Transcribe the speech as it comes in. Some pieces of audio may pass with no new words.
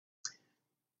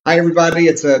Hi, everybody.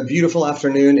 It's a beautiful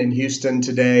afternoon in Houston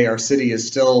today. Our city is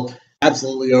still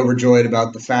absolutely overjoyed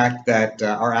about the fact that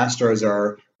our Astros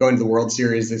are going to the World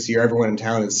Series this year. Everyone in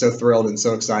town is so thrilled and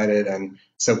so excited and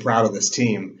so proud of this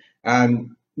team.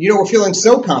 We're feeling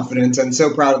so confident and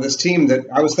so proud of this team that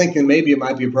I was thinking maybe it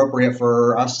might be appropriate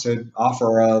for us to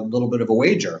offer a little bit of a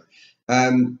wager.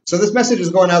 So this message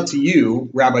is going out to you,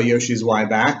 Rabbi Yoshi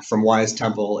Zweiback from Wise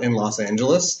Temple in Los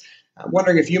Angeles. I'm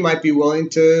wondering if you might be willing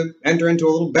to enter into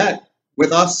a little bet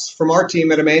with us from our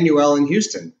team at Emmanuel in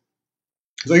Houston.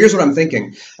 So here's what I'm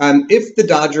thinking. If the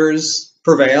Dodgers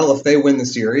prevail, if they win the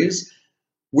series,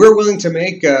 we're willing to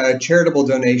make a charitable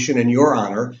donation in your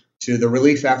honor to the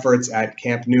relief efforts at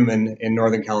Camp Newman in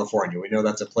Northern California. We know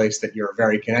that's a place that you're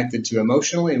very connected to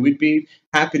emotionally, and we'd be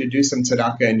happy to do some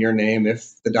tzedakah in your name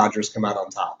if the Dodgers come out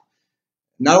on top.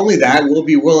 Not only that, we'll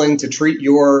be willing to treat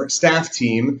your staff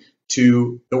team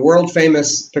to the world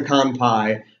famous pecan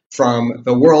pie from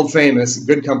the world famous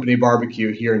Good Company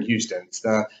Barbecue here in Houston. It's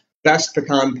the best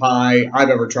pecan pie I've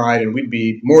ever tried, and we'd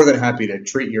be more than happy to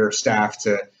treat your staff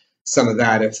to some of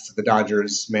that if the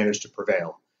Dodgers manage to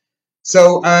prevail.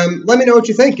 So let me know what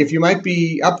you think. If you might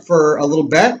be up for a little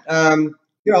bet,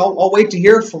 I'll wait to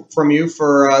hear from you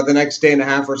for the next day and a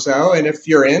half or so. And if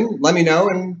you're in, let me know,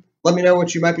 and let me know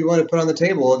what you might be willing to put on the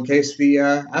table in case the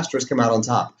Astros come out on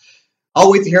top. I'll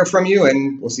wait to hear from you,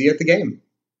 and we'll see you at the game.